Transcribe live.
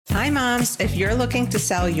Hi, moms. If you're looking to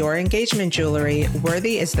sell your engagement jewelry,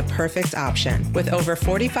 Worthy is the perfect option. With over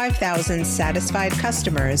 45,000 satisfied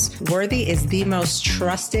customers, Worthy is the most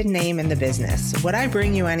trusted name in the business. Would I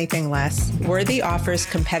bring you anything less? Worthy offers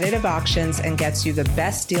competitive auctions and gets you the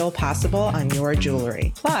best deal possible on your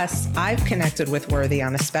jewelry. Plus, I've connected with Worthy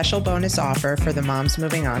on a special bonus offer for the Moms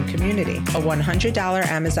Moving On community. A $100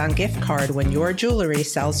 Amazon gift card when your jewelry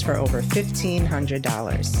sells for over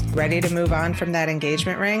 $1,500. Ready to move on from that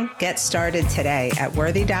engagement ring? Get started today at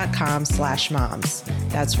worthy.com/moms.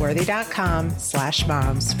 That's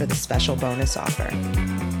worthy.com/moms for the special bonus offer.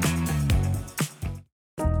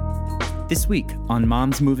 This week on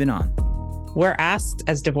Moms Moving On. We're asked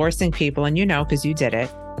as divorcing people, and you know, because you did it,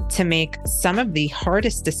 to make some of the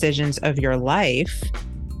hardest decisions of your life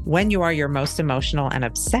when you are your most emotional and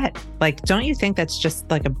upset. Like, don't you think that's just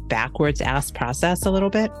like a backwards ass process a little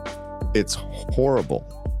bit? It's horrible.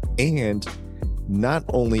 And not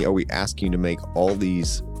only are we asking you to make all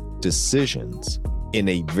these decisions in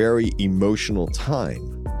a very emotional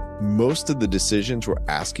time, most of the decisions we're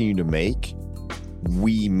asking you to make,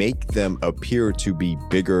 we make them appear to be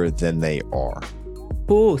bigger than they are.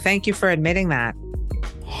 Ooh, thank you for admitting that.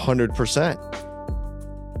 100%.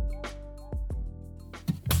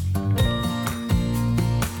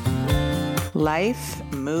 Life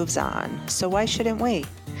moves on, so why shouldn't we?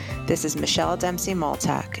 This is Michelle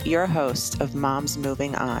Dempsey-Moltak, your host of Moms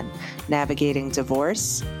Moving On, navigating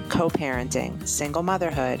divorce, co-parenting, single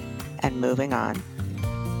motherhood, and moving on.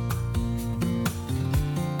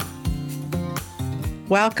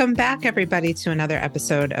 Welcome back, everybody, to another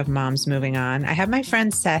episode of Moms Moving On. I have my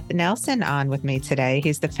friend Seth Nelson on with me today.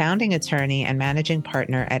 He's the founding attorney and managing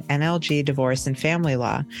partner at NLG Divorce and Family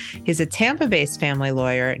Law. He's a Tampa-based family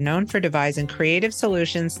lawyer known for devising creative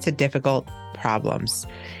solutions to difficult problems.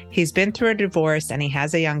 He's been through a divorce and he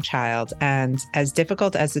has a young child. And as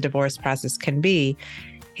difficult as the divorce process can be,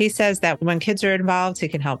 he says that when kids are involved, he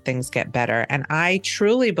can help things get better. And I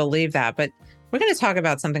truly believe that. But we're going to talk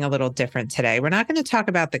about something a little different today. We're not going to talk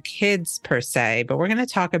about the kids per se, but we're going to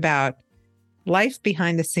talk about life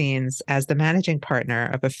behind the scenes as the managing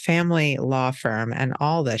partner of a family law firm and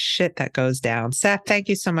all the shit that goes down. Seth, thank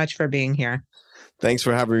you so much for being here. Thanks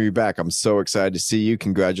for having me back. I'm so excited to see you.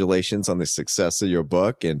 Congratulations on the success of your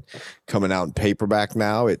book and coming out in paperback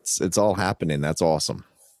now. It's all happening. That's awesome.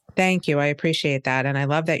 Thank you. I appreciate that. And I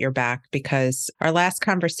love that you're back because our last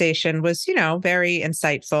conversation was, very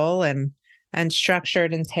insightful and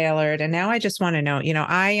structured and tailored. And now I just want to know,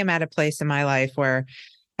 I am at a place in my life where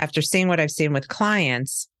after seeing what I've seen with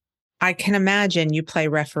clients, I can imagine you play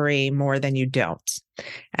referee more than you don't.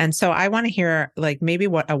 And so I want to hear maybe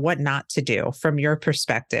what not to do from your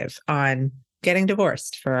perspective on getting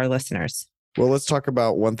divorced for our listeners. Well, let's talk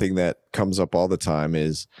about one thing that comes up all the time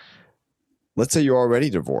is, let's say you're already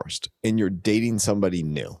divorced and you're dating somebody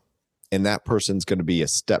new and that person's going to be a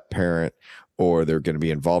step parent or they're going to be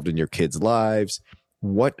involved in your kids' lives.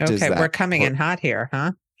 What does that... Okay, we're coming in hot here,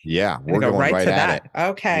 huh? Yeah, we're going right at it.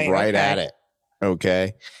 Okay. Right at it.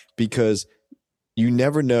 Okay. Because you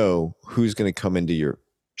never know who's going to come into your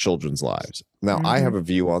children's lives. Now, I have a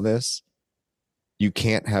view on this. You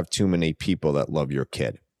can't have too many people that love your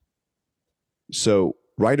kid. So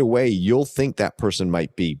right away, you'll think that person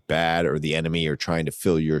might be bad or the enemy or trying to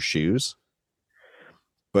fill your shoes.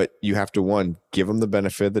 But you have to, one, give them the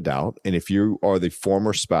benefit of the doubt. And if you are the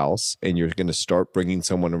former spouse and you're going to start bringing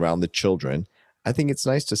someone around the children, I think it's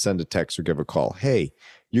nice to send a text or give a call. Hey,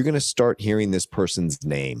 you're going to start hearing this person's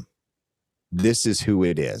name. This is who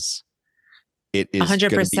it is. It is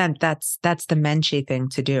 100%. That's the Menchie thing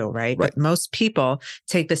to do, right? But most people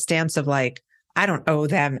take the stance of I don't owe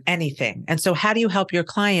them anything. And so how do you help your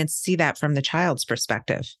clients see that from the child's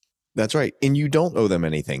perspective? That's right. And you don't owe them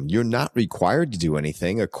anything. You're not required to do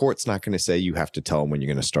anything. A court's not going to say you have to tell them when you're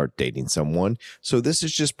going to start dating someone. So this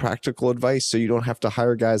is just practical advice so you don't have to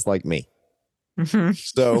hire guys like me.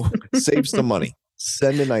 So save some money.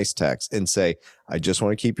 Send a nice text and say, I just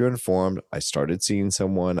want to keep you informed. I started seeing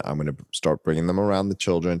someone. I'm going to start bringing them around the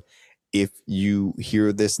children. If you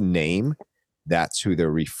hear this name, that's who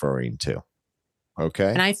they're referring to.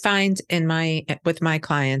 Okay. And I find with my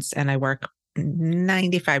clients, and I work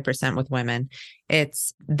 95% with women,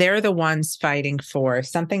 they're the ones fighting for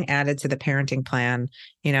something added to the parenting plan,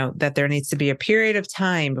 that there needs to be a period of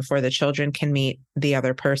time before the children can meet the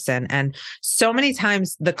other person. And so many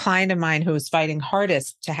times the client of mine who is fighting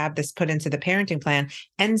hardest to have this put into the parenting plan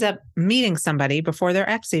ends up meeting somebody before their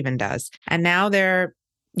ex even does. And now they're,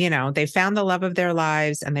 they found the love of their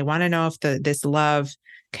lives and they want to know if this love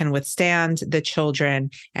can withstand the children.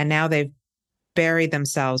 And now they've bury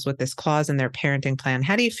themselves with this clause in their parenting plan.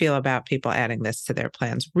 How do you feel about people adding this to their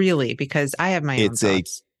plans? Really? Because I have my own thoughts.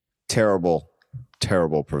 It's a terrible,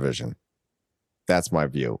 terrible provision. That's my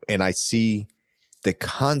view. And I see the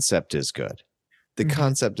concept is good. The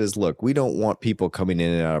concept is, look, we don't want people coming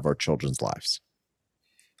in and out of our children's lives.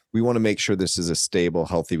 We want to make sure this is a stable,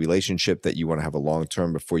 healthy relationship that you want to have a long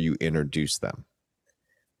term before you introduce them.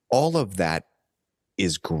 All of that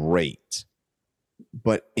is great,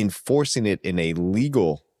 but enforcing it in a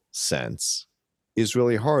legal sense is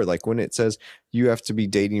really hard. Like when it says you have to be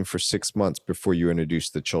dating for 6 months before you introduce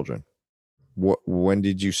the children. When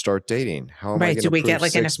did you start dating? How am I going to do we get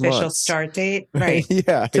like an official months? Start date? Right.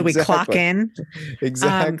 Yeah. Do we clock in?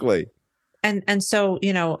 Exactly. And so,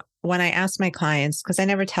 you know, when I ask my clients, because I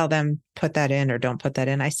never tell them put that in or don't put that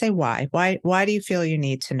in, I say why? Why do you feel you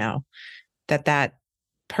need to know that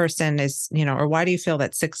person is, you know, or why do you feel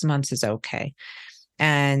that 6 months is okay?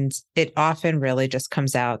 And it often really just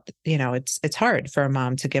comes out, you know, it's hard for a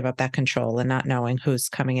mom to give up that control and not knowing who's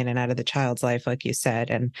coming in and out of the child's life, like you said.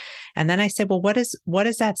 And then I say, well, what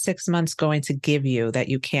is that 6 months going to give you that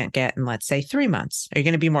you can't get in, let's say, 3 months? Are you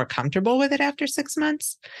going to be more comfortable with it after 6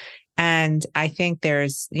 months? And I think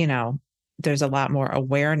there's a lot more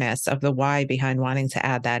awareness of the why behind wanting to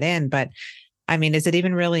add that in. But I mean, is it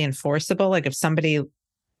even really enforceable? Like if somebody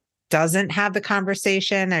doesn't have the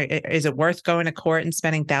conversation, or is it worth going to court and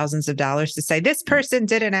spending thousands of dollars to say this person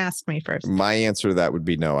didn't ask me first? My answer to that would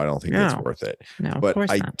be no. I don't think it's worth it. No, but of course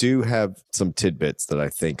I not. do have some tidbits that I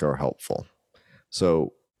think are helpful.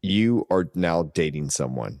 So you are now dating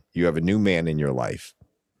someone. You have a new man in your life.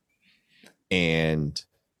 And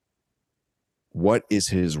what is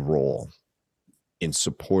his role in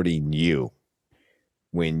supporting you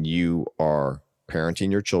when you are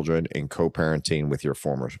parenting your children and co-parenting with your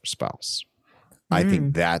former spouse? I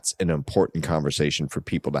think that's an important conversation for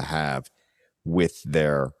people to have with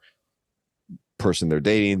their person they're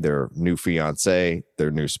dating, their new fiance,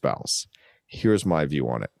 their new spouse. Here's my view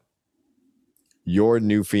on it. Your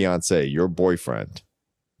new fiance, your boyfriend,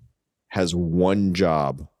 has one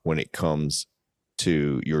job when it comes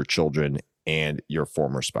to your children and your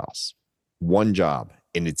former spouse. One job,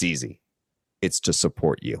 and it's easy. It's to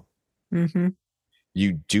support you. Mm-hmm.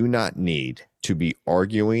 You do not need to be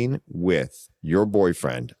arguing with your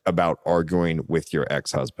boyfriend about arguing with your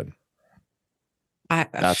ex-husband.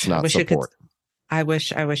 That's not support. I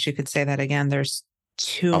wish you could say that again. There's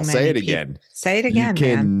too many. I'll say it again. Say it again, You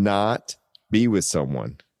cannot be with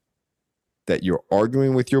someone that you're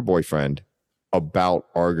arguing with your boyfriend about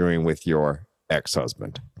arguing with your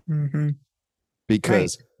ex-husband. Mm-hmm.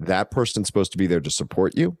 Because that person's supposed to be there to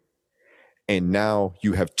support you. And now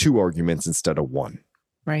you have two arguments instead of one.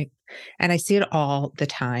 Right. And I see it all the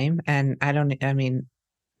time. And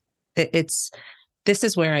this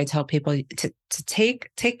is where I tell people to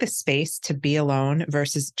take the space to be alone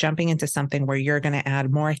versus jumping into something where you're going to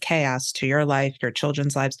add more chaos to your life, your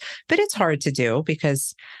children's lives. But it's hard to do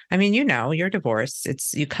because, I mean, you know, you're divorced.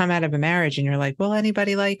 You come out of a marriage and you're like, will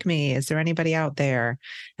anybody like me? Is there anybody out there?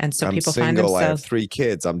 And so people find themselves. I have 3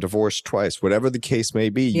 kids. I'm divorced twice. Whatever the case may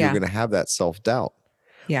be, you're going to have that self-doubt.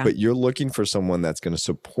 Yeah. But you're looking for someone that's going to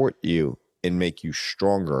support you and make you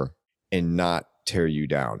stronger and not tear you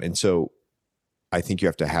down. And so I think you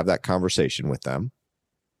have to have that conversation with them.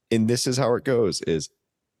 And this is how it goes, is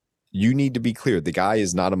you need to be clear. The guy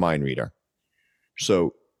is not a mind reader.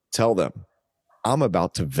 So tell them, I'm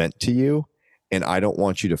about to vent to you and I don't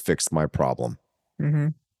want you to fix my problem. Mm-hmm.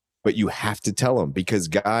 But you have to tell them because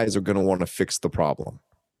guys are going to want to fix the problem.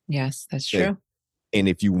 Yes, that's true. And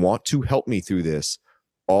if you want to help me through this,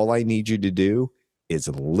 all I need you to do is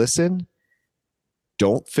listen.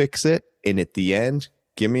 Don't fix it. And at the end,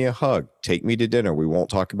 give me a hug. Take me to dinner. We won't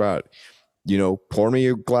talk about it. Pour me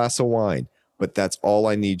a glass of wine. But that's all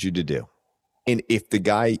I need you to do. And if the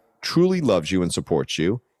guy truly loves you and supports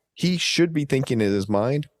you, he should be thinking in his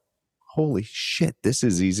mind, holy shit, this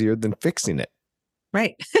is easier than fixing it.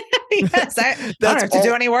 Right. Yes, I don't have to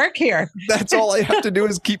do any work here. That's all I have to do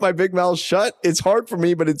is keep my big mouth shut. It's hard for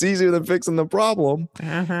me, but it's easier than fixing the problem.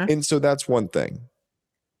 Uh-huh. And so that's one thing.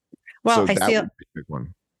 Well, so that would be a big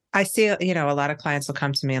one. I see, a lot of clients will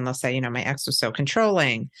come to me and they'll say, my ex was so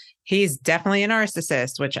controlling. He's definitely a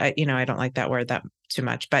narcissist, which I don't like that word that too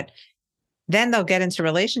much. But then they'll get into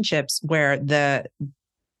relationships where the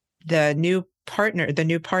new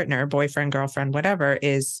partner, boyfriend, girlfriend, whatever,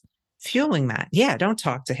 is fueling that. Yeah, don't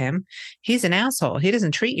talk to him. He's an asshole. He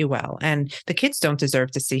doesn't treat you well. And the kids don't deserve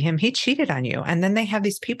to see him. He cheated on you. And then they have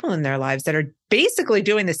these people in their lives that are basically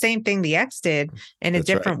doing the same thing the ex did in a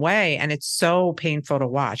different way. And it's so painful to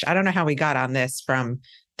watch. I don't know how we got on this from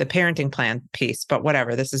the parenting plan piece, but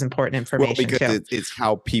whatever. This is important Well, information because too. it's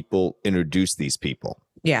how people introduce these people.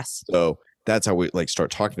 Yes. So that's how we like start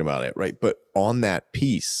talking about it, right? But on that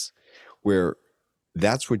piece where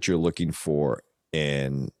that's what you're looking for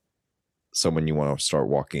in someone you want to start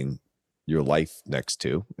walking your life next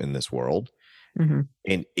to in this world. Mm-hmm.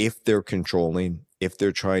 And if they're controlling, if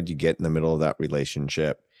they're trying to get in the middle of that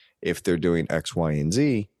relationship, if they're doing X, Y, and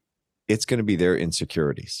Z, it's going to be their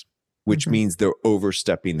insecurities, which Mm-hmm. means they're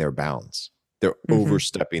overstepping their bounds. They're Mm-hmm.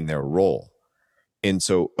 overstepping their role. And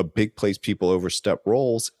so a big place people overstep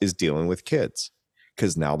roles is dealing with kids,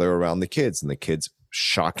 because now they're around the kids, and the kids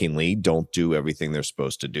shockingly don't do everything they're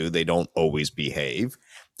supposed to do. They don't always behave.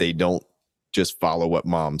 They don't just follow what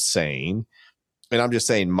mom's saying. And I'm just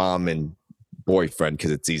saying mom and boyfriend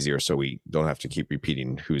because it's easier, so we don't have to keep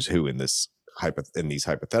repeating who's who in these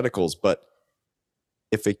hypotheticals. But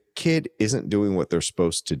if a kid isn't doing what they're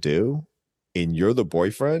supposed to do and you're the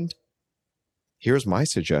boyfriend, here's my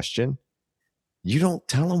suggestion. You don't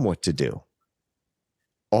tell them what to do.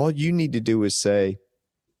 All you need to do is say,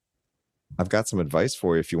 I've got some advice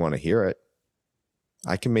for you if you want to hear it.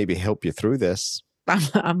 I can maybe help you through this.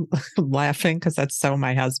 I'm laughing because that's so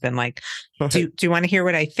my husband. Like, do you want to hear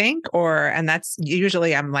what I think? And that's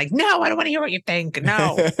usually I'm like, no, I don't want to hear what you think.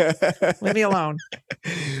 No, leave me alone.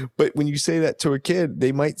 But when you say that to a kid,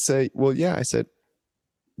 they might say, well, yeah, I said,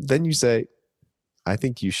 then you say, I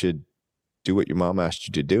think you should do what your mom asked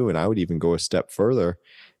you to do. And I would even go a step further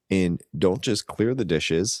and don't just clear the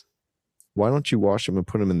dishes. Why don't you wash them and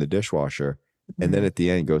put them in the dishwasher? Mm-hmm. And then at the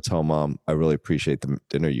end, go tell mom, I really appreciate the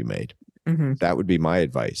dinner you made. Mm-hmm. That would be my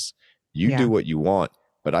advice. You do what you want,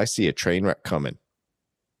 but I see a train wreck coming.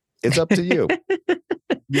 It's up to you.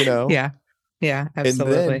 You know? Yeah. Yeah,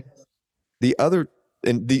 absolutely. And then the other,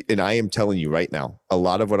 and I am telling you right now, a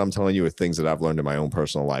lot of what I'm telling you are things that I've learned in my own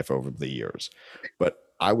personal life over the years. But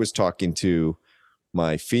I was talking to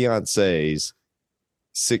my fiance's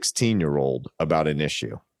 16-year-old about an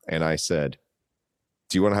issue. And I said,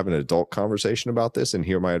 do you want to have an adult conversation about this and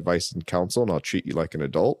hear my advice and counsel, and I'll treat you like an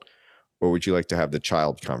adult? Or would you like to have the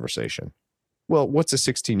child conversation? Well, what's a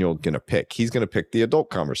 16-year-old going to pick? He's going to pick the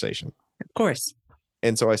adult conversation. Of course.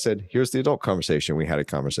 And so I said, here's the adult conversation. We had a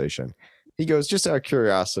conversation. He goes, just out of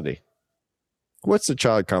curiosity, what's the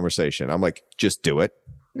child conversation? I'm like, just do it.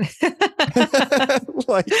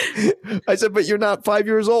 Like, I said, but you're not 5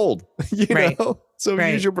 years old, you know? So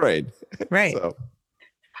use your brain. Right.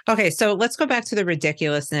 Okay, so let's go back to the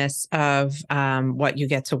ridiculousness of what you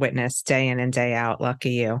get to witness day in and day out.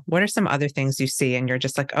 Lucky you. What are some other things you see and you're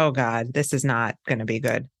just like, oh God, this is not going to be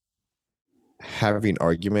good? Having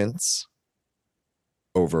arguments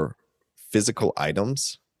over physical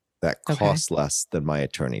items that cost less than my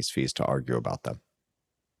attorney's fees to argue about them.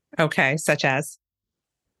 Okay, such as?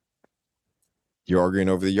 You're arguing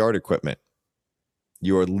over the yard equipment.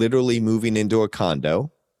 You are literally moving into a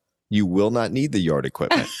condo. You will not need the yard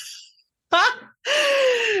equipment.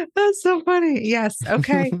 That's so funny. Yes.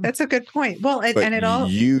 Okay. That's a good point. Well, and it all.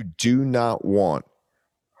 You do not want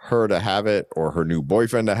her to have it, or her new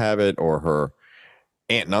boyfriend to have it, or her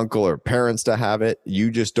aunt and uncle or parents to have it. You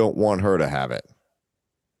just don't want her to have it.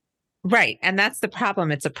 Right. And that's the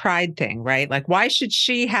problem. It's a pride thing, right? Like, why should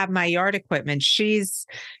she have my yard equipment? She's,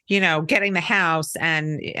 getting the house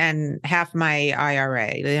and half my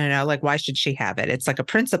IRA, like, why should she have it? It's like a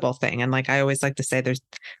principle thing. And like, I always like to say, there's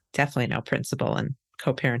definitely no principle in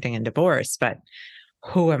co-parenting and divorce, but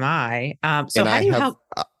who am I? So how do you help?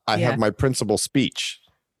 I have my principle speech.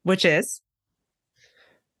 Which is?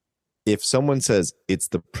 If someone says it's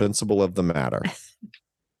the principle of the matter,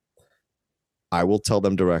 I will tell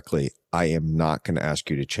them directly, I am not going to ask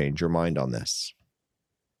you to change your mind on this,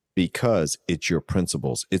 because it's your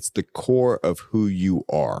principles. It's the core of who you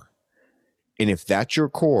are. And if that's your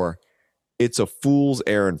core, it's a fool's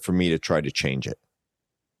errand for me to try to change it.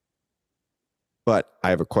 But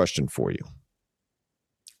I have a question for you.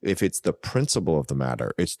 If it's the principle of the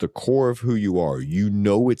matter, it's the core of who you are,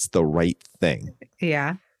 it's the right thing.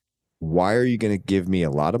 Yeah. Why are you going to give me a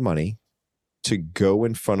lot of money to go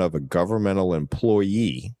in front of a governmental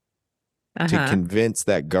employee to convince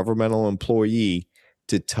that governmental employee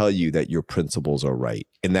to tell you that your principles are right?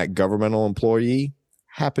 And that governmental employee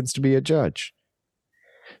happens to be a judge.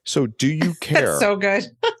 So do you care That's so good.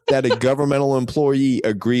 that a governmental employee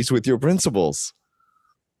agrees with your principles?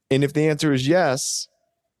 And if the answer is yes,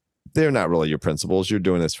 they're not really your principles. You're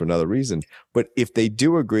doing this for another reason. But if they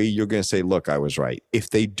do agree, you're going to say, look, I was right. If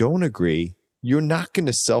they don't agree, you're not going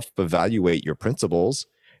to self-evaluate your principles.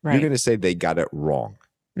 Right. You're going to say they got it wrong.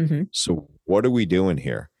 Mm-hmm. So what are we doing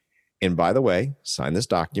here? And by the way, sign this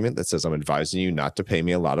document that says I'm advising you not to pay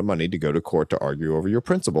me a lot of money to go to court to argue over your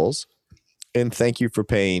principles. And thank you for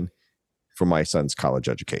paying for my son's college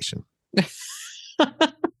education.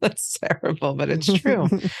 That's terrible, but it's true.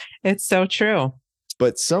 It's so true.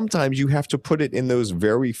 But sometimes you have to put it in those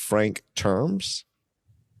very frank terms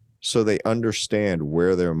so they understand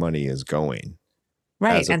where their money is going.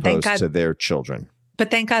 Right. As And thank opposed God, to their children. but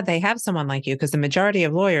thank God they have someone like you, because the majority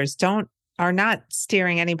of lawyers are not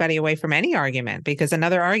steering anybody away from any argument, because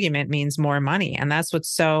another argument means more money. And that's what's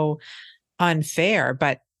so unfair.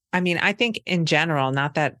 But I mean, I think in general,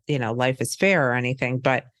 not that, life is fair or anything,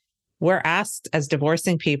 but we're asked as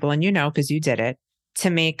divorcing people, and because you did it, to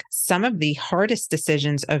make some of the hardest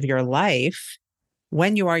decisions of your life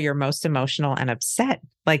when you are your most emotional and upset.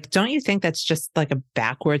 Like, don't you think that's just like a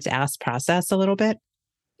backwards ass process a little bit?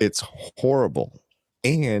 It's horrible.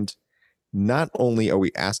 And not only are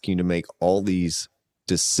we asking you to make all these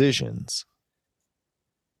decisions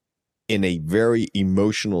in a very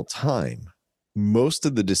emotional time, most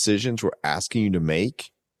of the decisions we're asking you to make,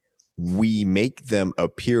 we make them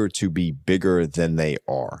appear to be bigger than they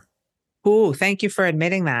are. Ooh, thank you for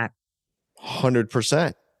admitting that.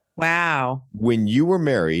 100%. Wow. When you were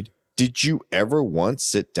married, did you ever once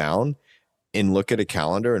sit down and look at a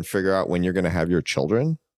calendar and figure out when you're going to have your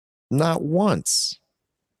children? Not once.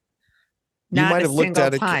 You might have looked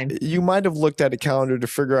at a calendar to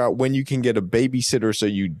figure out when you can get a babysitter so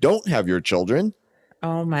you don't have your children.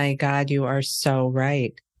 Oh my God, you are so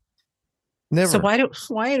right. Never. So why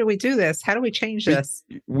do we do this? How do we change this?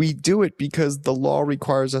 We do it because the law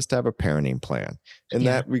requires us to have a parenting plan, and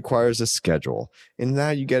that requires a schedule. And now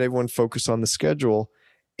you get everyone focused on the schedule,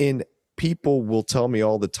 and people will tell me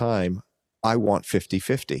all the time, I want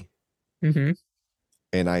 50-50. Mm-hmm.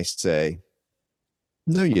 And I say,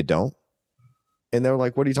 no, you don't. And they're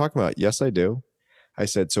like, what are you talking about? Yes, I do. I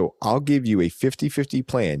said, so I'll give you a 50-50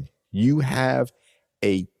 plan. You have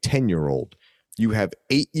a 10-year-old. You have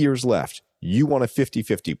 8 years left. You want a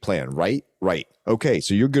 50-50 plan, right? Right. Okay,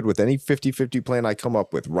 so you're good with any 50-50 plan I come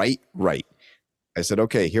up with, right? Right. I said,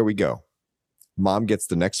 okay, here we go. Mom gets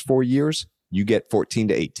the next 4 years. You get 14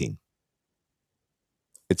 to 18.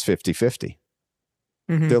 It's 50-50.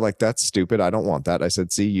 Mm-hmm. They're like, that's stupid. I don't want that. I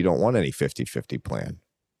said, see, you don't want any 50-50 plan.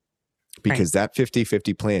 Because that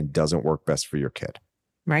 50-50 plan doesn't work best for your kid.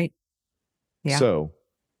 Right. Yeah. So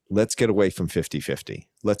let's get away from 50-50.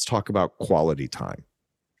 Let's talk about quality time.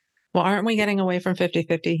 Well, aren't we getting away from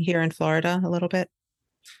 50-50 here in Florida a little bit?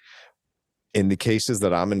 In the cases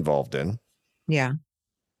that I'm involved in. Yeah.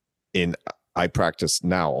 I practice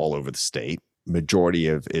now all over the state. Majority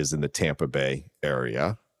is in the Tampa Bay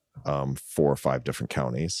area, 4 or 5 different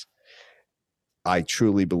counties. I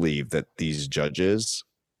truly believe that these judges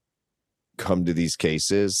come to these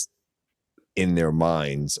cases in their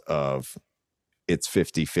minds of it's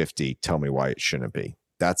 50-50. Tell me why it shouldn't be.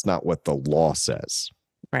 That's not what the law says.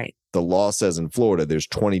 Right. The law says in Florida, there's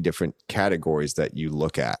 20 different categories that you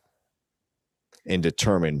look at and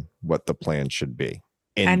determine what the plan should be.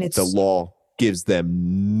 And the law gives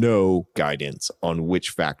them no guidance on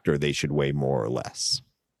which factor they should weigh more or less.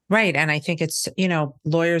 Right. And I think it's,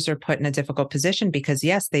 lawyers are put in a difficult position because,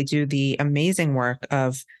 yes, they do the amazing work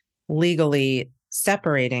of legally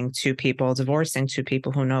separating two people, divorcing two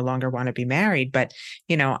people who no longer want to be married. But,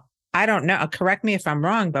 I don't know. Correct me if I'm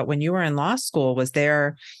wrong, but when you were in law school, was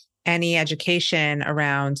there any education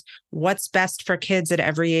around what's best for kids at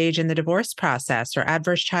every age in the divorce process or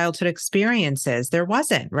adverse childhood experiences? There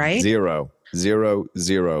wasn't, right? Zero.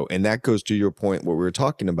 And that goes to your point, what we were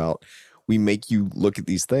talking about. We make you look at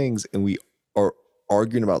these things and we are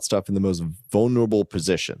arguing about stuff in the most vulnerable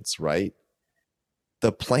positions, right?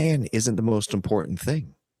 The plan isn't the most important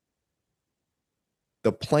thing.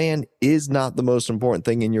 The plan is not the most important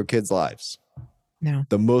thing in your kids' lives. No.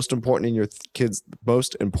 The most important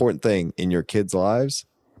thing in your kids' lives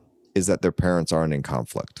is that their parents aren't in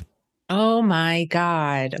conflict. Oh my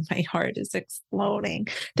God, my heart is exploding.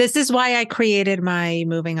 This is why I created my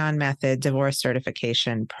Moving On Method divorce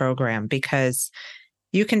certification program, because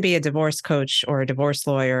you can be a divorce coach or a divorce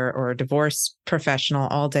lawyer or a divorce professional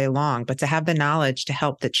all day long, but to have the knowledge to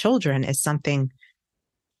help the children is something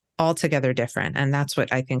altogether different. And that's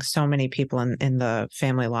what I think so many people in the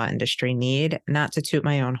family law industry need. Not to toot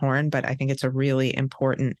my own horn, but I think it's a really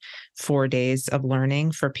important 4 days of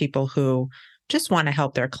learning for people who just want to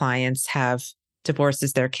help their clients have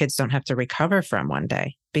divorces their kids don't have to recover from one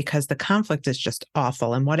day, because the conflict is just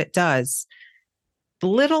awful. And what it does,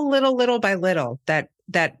 little by little,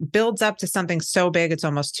 that builds up to something so big it's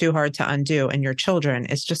almost too hard to undo. And your children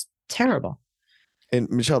is just terrible. And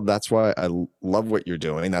Michelle, that's why I love what you're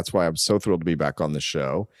doing. That's why I'm so thrilled to be back on the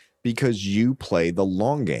show, because you play the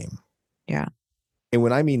long game. Yeah. And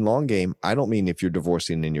when I mean long game, I don't mean if you're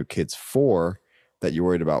divorcing and your kid's 4 that you're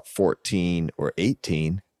worried about 14 or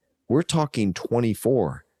 18. We're talking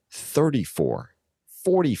 24, 34,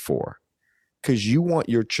 44, because you want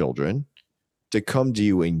your children to come to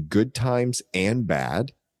you in good times and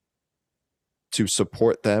bad, to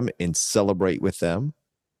support them and celebrate with them.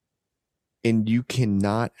 And you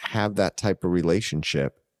cannot have that type of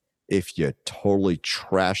relationship if you totally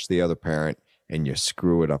trash the other parent and you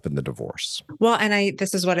screw it up in the divorce. Well, and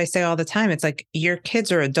this is what I say all the time. It's like your kids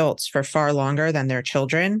are adults for far longer than their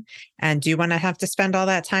children. And do you want to have to spend all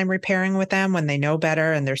that time repairing with them when they know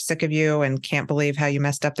better and they're sick of you and can't believe how you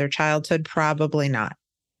messed up their childhood? Probably not.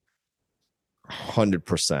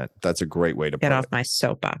 100%. That's a great way to put it. Get off my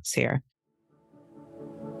soapbox here.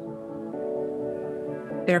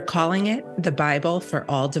 They're calling it the Bible for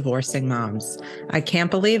all divorcing moms. I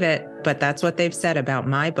can't believe it, but that's what they've said about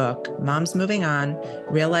my book, Moms Moving On,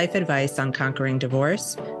 Real Life Advice on Conquering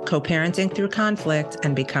Divorce, Co-Parenting Through Conflict,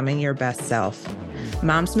 and Becoming Your Best Self.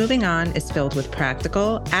 Moms Moving On is filled with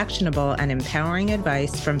practical, actionable, and empowering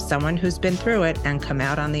advice from someone who's been through it and come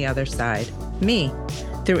out on the other side, me.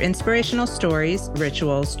 Through inspirational stories,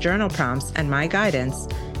 rituals, journal prompts, and my guidance,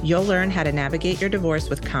 you'll learn how to navigate your divorce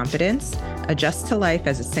with confidence, adjust to life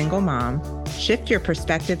as a single mom, shift your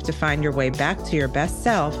perspective to find your way back to your best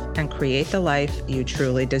self, and create the life you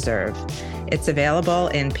truly deserve. It's available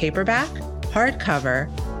in paperback, hardcover,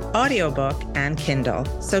 audiobook, and Kindle.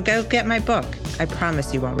 So go get my book. I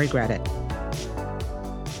promise you won't regret it.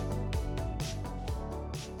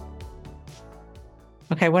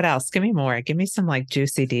 Okay, what else? Give me more. Give me some like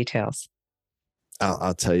juicy details.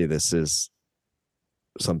 I'll tell you, this is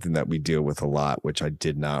something that we deal with a lot, which I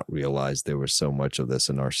did not realize there was so much of this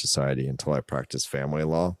in our society until I practiced family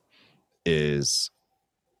law, is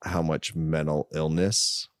how much mental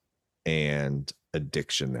illness and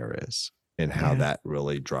addiction there is, and how that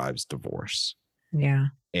really drives divorce. Yeah.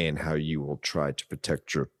 And how you will try to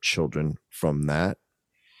protect your children from that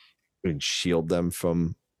and shield them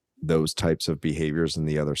from those types of behaviors in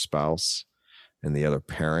the other spouse and the other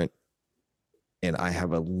parent. And I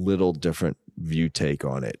have a little different view take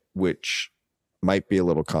on it, which might be a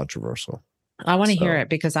little controversial. I want to hear it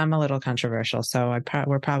because I'm a little controversial. So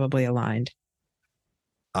we're probably aligned.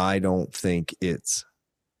 I don't think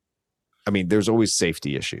there's always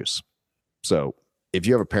safety issues. So if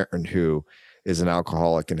you have a parent who is an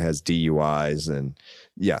alcoholic and has DUIs, and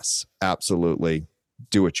yes, absolutely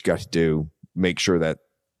do what you got to do. Make sure that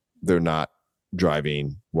they're not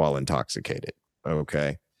driving while intoxicated.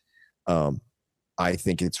 Okay. I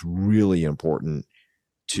think it's really important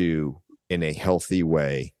to, in a healthy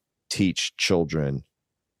way, teach children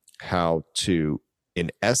how to,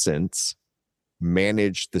 in essence,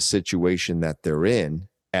 manage the situation that they're in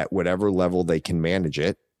at whatever level they can manage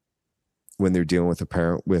it when they're dealing with a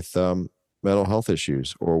parent with mental health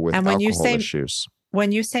issues or with alcohol issues.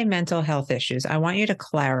 When you say mental health issues, I want you to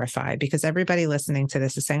clarify, because everybody listening to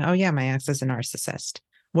this is saying, oh yeah, my ex is a narcissist.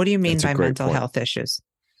 What do you mean by mental health issues?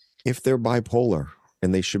 If they're bipolar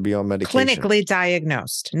and they should be on medication. Clinically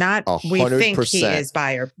diagnosed, not 100%. We think he is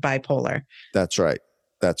bipolar. That's right.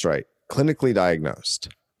 That's right. Clinically diagnosed.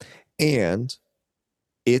 And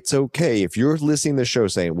it's okay if you're listening to the show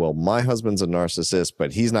saying, well, my husband's a narcissist,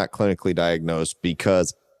 but he's not clinically diagnosed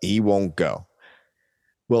because he won't go.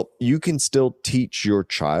 Well, you can still teach your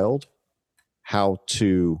child how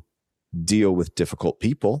to deal with difficult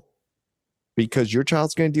people, because your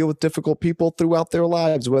child's going to deal with difficult people throughout their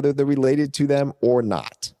lives, whether they're related to them or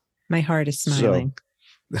not. My heart is smiling.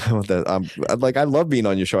 So, I love being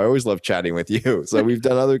on your show. I always love chatting with you. So we've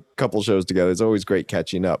done other couple shows together. It's always great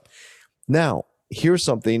catching up. Now, here's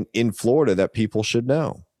something in Florida that people should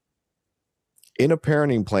know. In a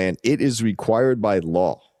parenting plan, it is required by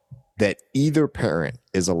law that either parent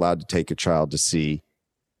is allowed to take a child to see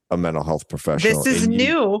a mental health professional. This is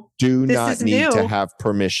new. Do not need to have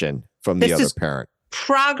permission from the other parent.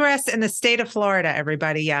 Progress in the state of Florida,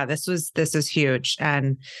 everybody. Yeah, this is huge.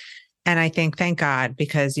 And I think, thank God,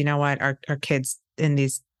 because you know what? Our kids in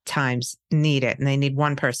these times need it, and they need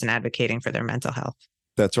one person advocating for their mental health.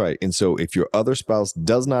 That's right. And so if your other spouse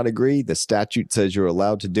does not agree, the statute says you're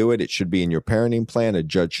allowed to do it. It should be in your parenting plan. A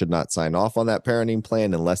judge should not sign off on that parenting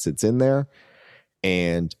plan unless it's in there.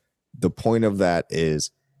 And the point of that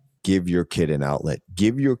is give your kid an outlet.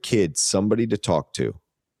 Give your kid somebody to talk to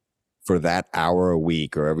for that hour a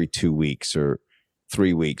week or every 2 weeks or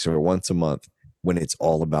 3 weeks or once a month, when it's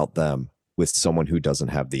all about them, with someone who doesn't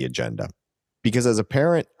have the agenda. Because as a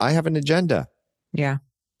parent, I have an agenda. Yeah.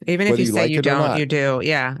 Even if whether you you say like you it or don't, not. you do.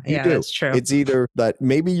 Yeah. You Yeah, do. that's true. It's either that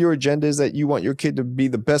maybe your agenda is that you want your kid to be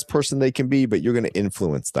the best person they can be, but you're going to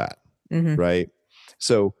influence that. Mm-hmm. Right.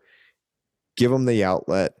 So give them the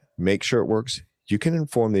outlet, make sure it works. You can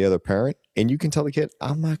inform the other parent and you can tell the kid,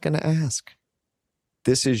 I'm not going to ask.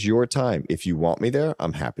 This is your time. If you want me there,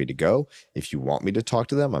 I'm happy to go. If you want me to talk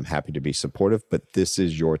to them, I'm happy to be supportive, but this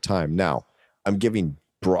is your time. Now, I'm giving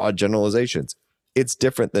broad generalizations. It's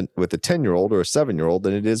different than with a 10-year-old or a 7-year-old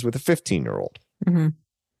than it is with a 15-year-old. Mm-hmm.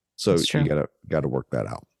 So you gotta work that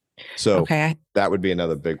out. So that would be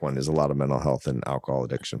another big one, is a lot of mental health and alcohol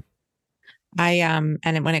addiction. And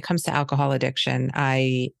when it comes to alcohol addiction,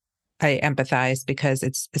 I empathize, because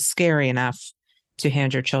it's scary enough to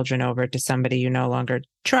hand your children over to somebody you no longer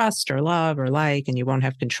trust or love or like, and you won't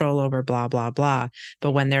have control over, blah, blah, blah.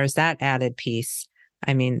 But when there's that added piece,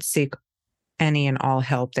 I mean, seek any and all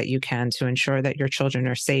help that you can to ensure that your children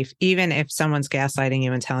are safe. Even if someone's gaslighting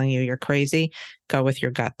you and telling you you're crazy, go with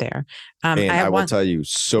your gut there. And I will tell you,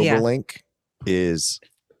 SoberLink is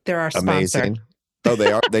they're our amazing. sponsor. Oh,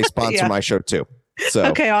 they are. They sponsor my show too. So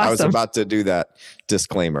okay, awesome. I was about to do that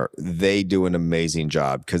disclaimer. They do an amazing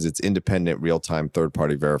job because it's independent, real-time,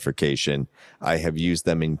 third-party verification. I have used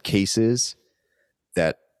them in cases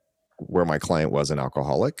where my client was an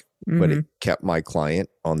alcoholic, but it kept my client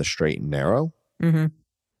on the straight and narrow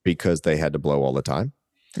because they had to blow all the time.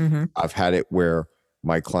 I've had it where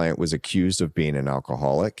my client was accused of being an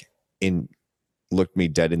alcoholic and looked me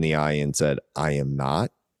dead in the eye and said, I am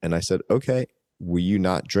not. And I said, okay, will you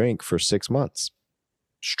not drink for 6 months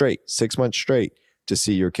straight, 6 months straight to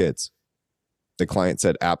see your kids? The client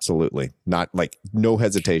said, absolutely. Not like no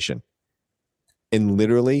hesitation. And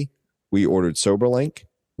literally we ordered SoberLink,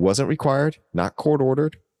 wasn't required, not court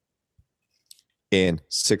ordered. And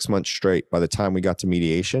 6 months straight, by the time we got to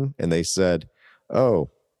mediation and they said, oh,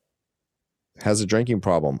 has a drinking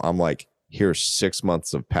problem. I'm like, here's 6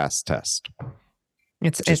 months of past test.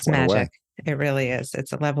 It's magic. Away. It really is.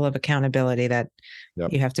 It's a level of accountability that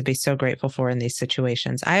you have to be so grateful for in these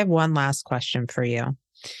situations. I have one last question for you.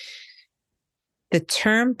 The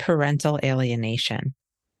term parental alienation,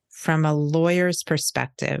 from a lawyer's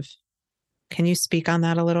perspective, can you speak on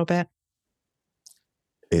that a little bit?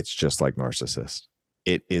 It's just like narcissist.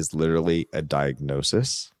 It is literally a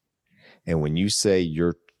diagnosis. And when you say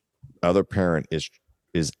your other parent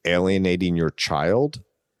is alienating your child,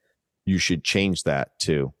 you should change that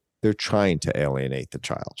to they're trying to alienate the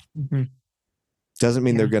child. Doesn't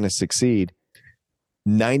mean they're going to succeed.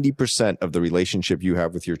 90% of the relationship you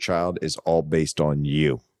have with your child is all based on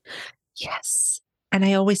you. Yes. And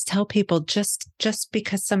I always tell people, just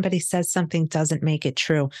because somebody says something doesn't make it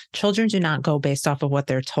true. Children do not go based off of what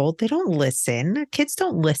they're told. They don't listen. Kids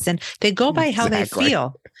don't listen. They go by how they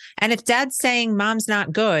feel. And if dad's saying mom's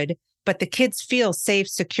not good, but the kids feel safe,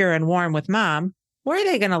 secure, and warm with mom, where are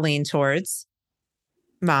they going to lean towards?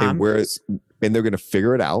 Mom. And they're going to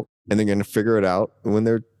figure it out. And they're going to figure it out when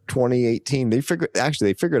they're 2018. They figure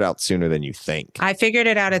it out sooner than you think. I figured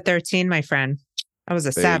it out at 13, my friend. I was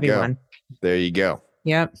a savvy one. There you go.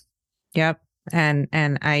 Yep. And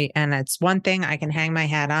it's one thing I can hang my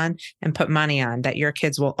hat on and put money on, that your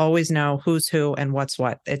kids will always know who's who and what's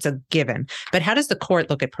what. It's a given. But how does the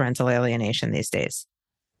court look at parental alienation these days?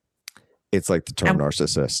 It's like the term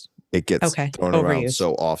narcissist. It gets thrown around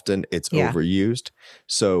so often. It's overused.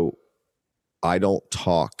 So I don't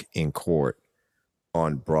talk in court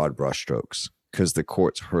on broad brushstrokes because the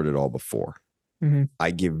court's heard it all before. I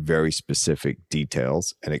give very specific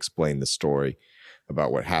details and explain the story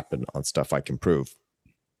about what happened on stuff I can prove.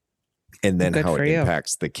 And then how it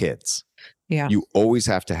impacts the kids. Yeah. You always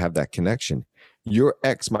have to have that connection. Your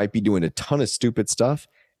ex might be doing a ton of stupid stuff.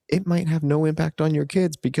 It might have no impact on your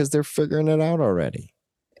kids because they're figuring it out already.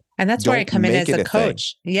 And that's where I come in as a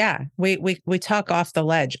coach. Yeah. We talk off the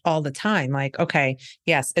ledge all the time. Like, okay,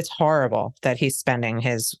 yes, it's horrible that he's spending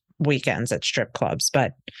his weekends at strip clubs,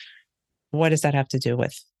 but what does that have to do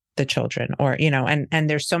with the children? Or, and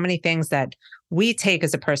there's so many things that we take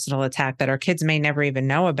as a personal attack that our kids may never even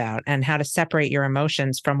know about, and how to separate your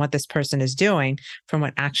emotions from what this person is doing from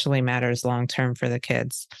what actually matters long-term for the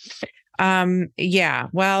kids.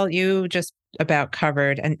 Well, you just about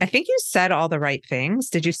covered, and I think you said all the right things.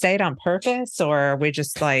 Did you say it on purpose, or are we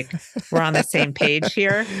just like, we're on the same page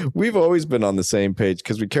here? We've always been on the same page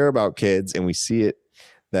because we care about kids and we see it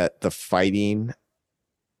that the fighting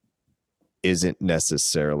isn't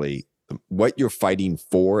necessarily what you're fighting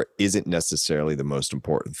for isn't necessarily the most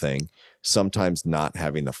important thing. Sometimes not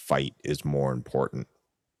having the fight is more important.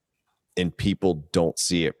 And people don't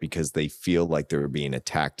see it because they feel like they're being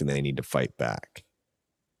attacked and they need to fight back.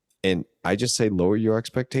 And I just say, lower your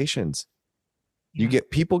expectations.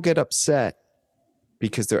 People get upset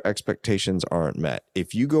because their expectations aren't met.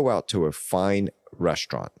 If you go out to a fine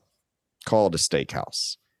restaurant, call it a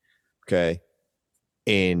steakhouse, okay,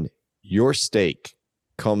 and your steak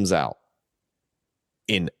comes out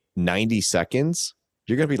in 90 seconds,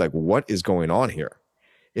 you're going to be like, what is going on here?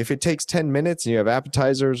 If it takes 10 minutes and you have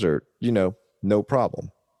appetizers or, no problem.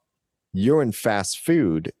 You're in fast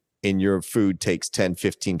food and your food takes 10,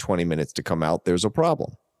 15, 20 minutes to come out. There's a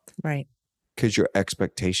problem. Right. Because your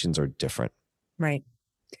expectations are different. Right.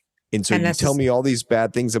 And so you tell me all these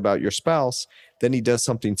bad things about your spouse, then he does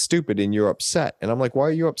something stupid and you're upset. And I'm like, why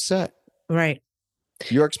are you upset? Right.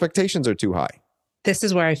 Your expectations are too high. This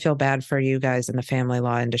is where I feel bad for you guys in the family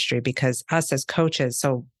law industry, because us as coaches,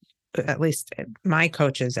 so at least my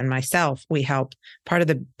coaches and myself, we help. Part of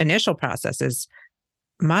the initial process is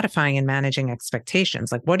modifying and managing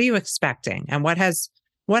expectations. Like, what are you expecting? And what has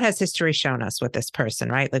history shown us with this person,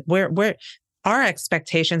 right? Like we're our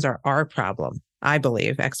expectations are our problem. I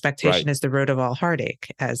believe expectation is the root of all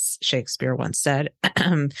heartache, as Shakespeare once said.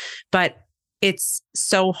 But it's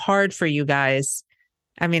so hard for you guys.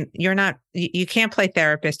 I mean, you can't play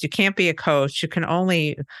therapist. You can't be a coach. You can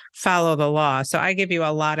only follow the law. So I give you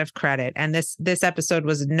a lot of credit. And this episode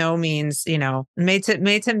was no means, made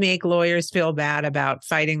to make lawyers feel bad about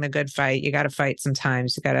fighting the good fight. You got to fight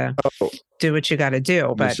sometimes. You got to do what you got to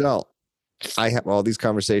do. But Michelle, I have all these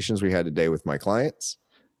conversations we had today with my clients.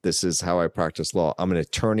 This is how I practice law. I'm an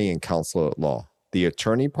attorney and counselor at law. The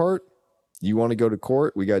attorney part, you want to go to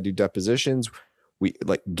court, we got to do depositions. We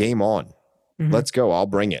game on. Mm-hmm. Let's go. I'll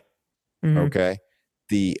bring it. Mm-hmm. Okay.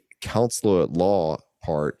 The counselor at law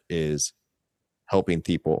part is helping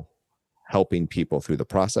people through the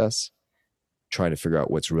process, trying to figure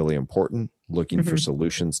out what's really important, looking for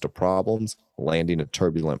solutions to problems, landing a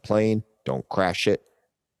turbulent plane, don't crash it,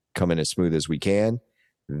 come in as smooth as we can.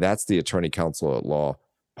 That's the attorney counselor at law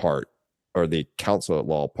part, or the counselor at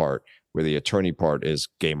law part, where the attorney part is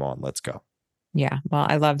game on. Let's go. Yeah. Well,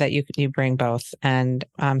 I love that you bring both. And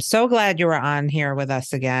I'm so glad you were on here with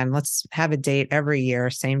us again. Let's have a date every year,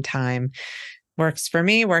 same time. Works for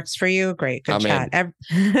me, works for you. Great. Good chat.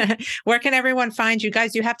 Where can everyone find you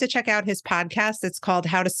guys? You have to check out his podcast. It's called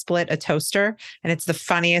How to Split a Toaster. And it's the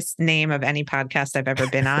funniest name of any podcast I've ever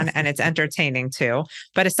been on. And it's entertaining too.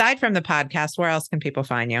 But aside from the podcast, where else can people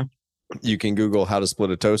find you? You can Google How to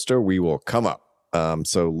Split a Toaster. We will come up.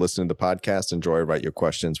 So listen to the podcast, enjoy, write your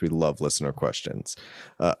questions. We love listener questions.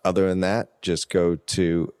 Other than that, just go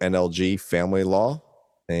to NLG Family Law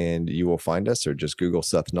and you will find us, or just Google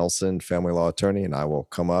Seth Nelson, family law attorney, and I will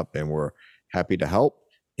come up, and we're happy to help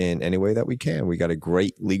in any way that we can. We got a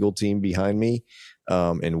great legal team behind me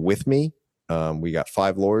and with me. We got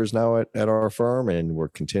 5 lawyers now at our firm, and we're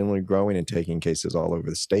continually growing and taking cases all over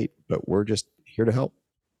the state, but we're just here to help.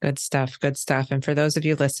 Good stuff. Good stuff. And for those of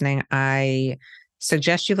you listening, I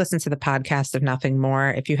suggest you listen to the podcast, if nothing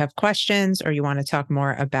more. If you have questions or you want to talk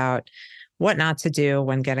more about what not to do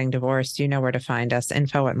when getting divorced, you know where to find us.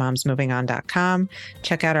 info@momsmovingon.com.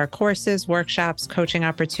 Check out our courses, workshops, coaching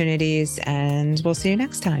opportunities, and we'll see you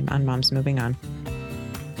next time on Moms Moving On.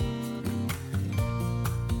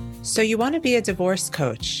 So you want to be a divorce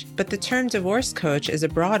coach, but the term divorce coach is a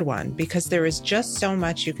broad one because there is just so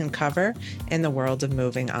much you can cover in the world of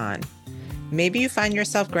moving on. Maybe you find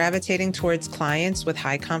yourself gravitating towards clients with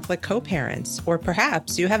high conflict co-parents, or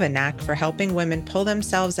perhaps you have a knack for helping women pull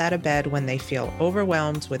themselves out of bed when they feel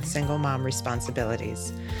overwhelmed with single mom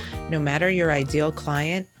responsibilities. No matter your ideal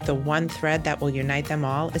client, the one thread that will unite them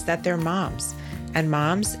all is that they're moms, and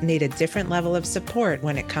moms need a different level of support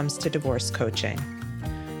when it comes to divorce coaching.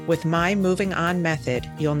 With my Moving On method,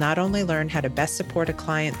 you'll not only learn how to best support a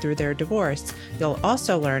client through their divorce, you'll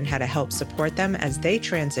also learn how to help support them as they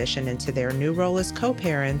transition into their new role as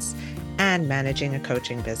co-parents and managing a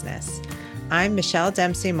coaching business. I'm Michelle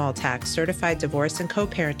Dempsey-Multack, certified divorce and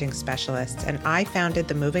co-parenting specialist, and I founded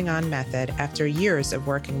the Moving On method after years of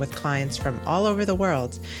working with clients from all over the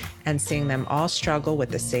world and seeing them all struggle with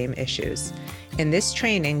the same issues. In this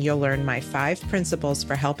training, you'll learn my 5 principles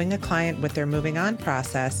for helping a client with their moving on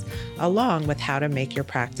process, along with how to make your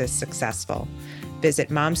practice successful. Visit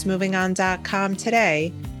momsmovingon.com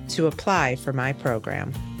today to apply for my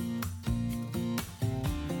program.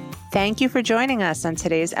 Thank you for joining us on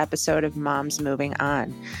today's episode of Moms Moving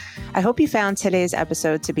On. I hope you found today's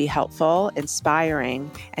episode to be helpful, inspiring,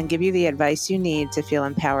 and give you the advice you need to feel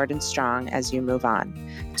empowered and strong as you move on.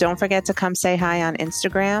 Don't forget to come say hi on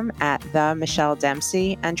Instagram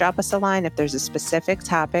 @TheMichelleDempsey and drop us a line if there's a specific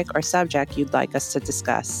topic or subject you'd like us to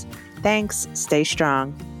discuss. Thanks. Stay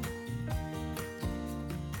strong.